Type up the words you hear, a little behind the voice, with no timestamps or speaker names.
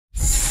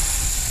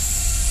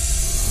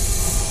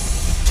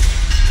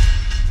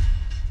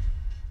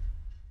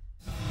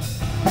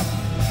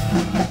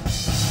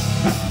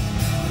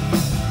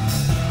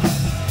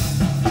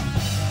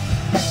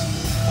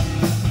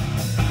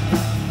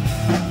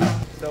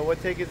So what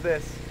take is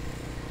this?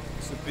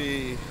 This would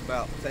be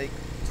about take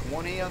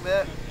 20 of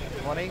it.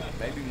 20?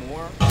 Maybe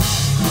more.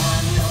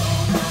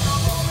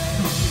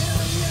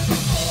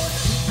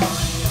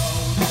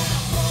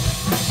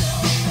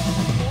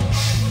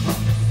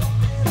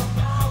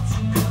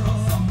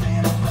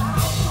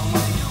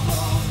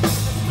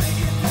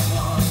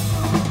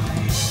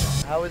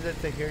 How is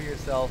it to hear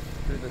yourself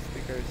through the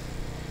speakers?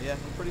 Yeah,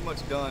 I'm pretty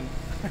much done.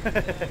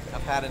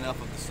 I've had enough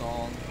of the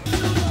song.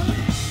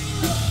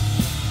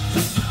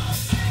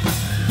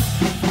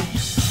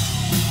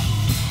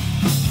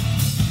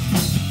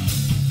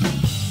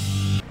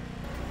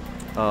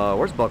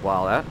 Where's Buck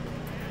Wild at?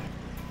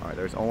 Alright,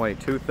 there's only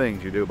two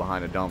things you do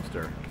behind a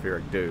dumpster if you're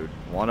a dude.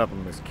 One of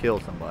them is kill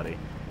somebody,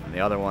 and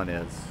the other one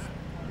is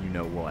you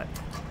know what.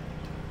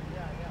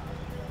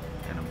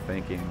 And I'm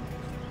thinking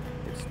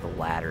it's the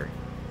latter.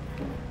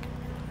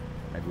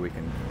 Maybe we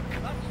can...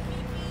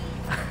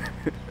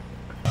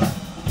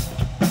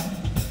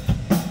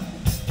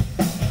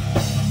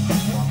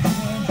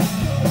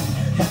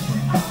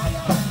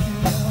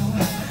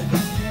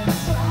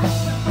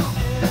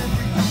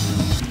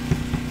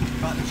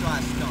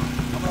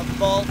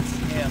 Vault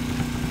him.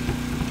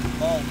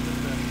 Vault with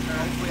the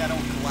hopefully I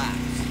don't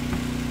collapse.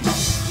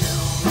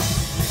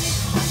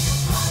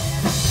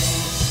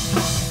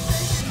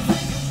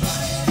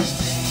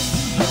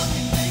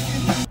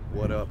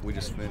 What up? We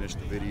just finished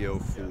the video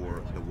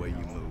for The Way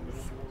You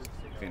Move.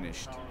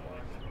 Finished.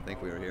 I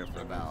think we were here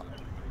for about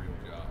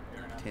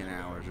 10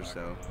 hours or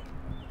so.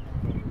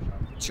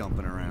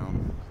 Jumping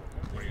around.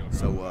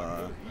 So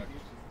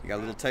you got a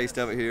little taste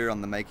of it here on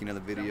the making of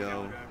the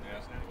video.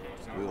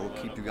 We'll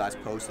keep you guys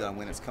posted on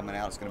when it's coming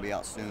out. It's going to be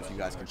out soon, so you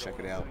guys can check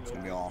it out. It's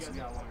going to be awesome.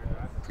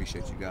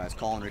 Appreciate you guys.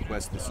 Call and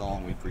request the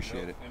song. We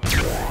appreciate it.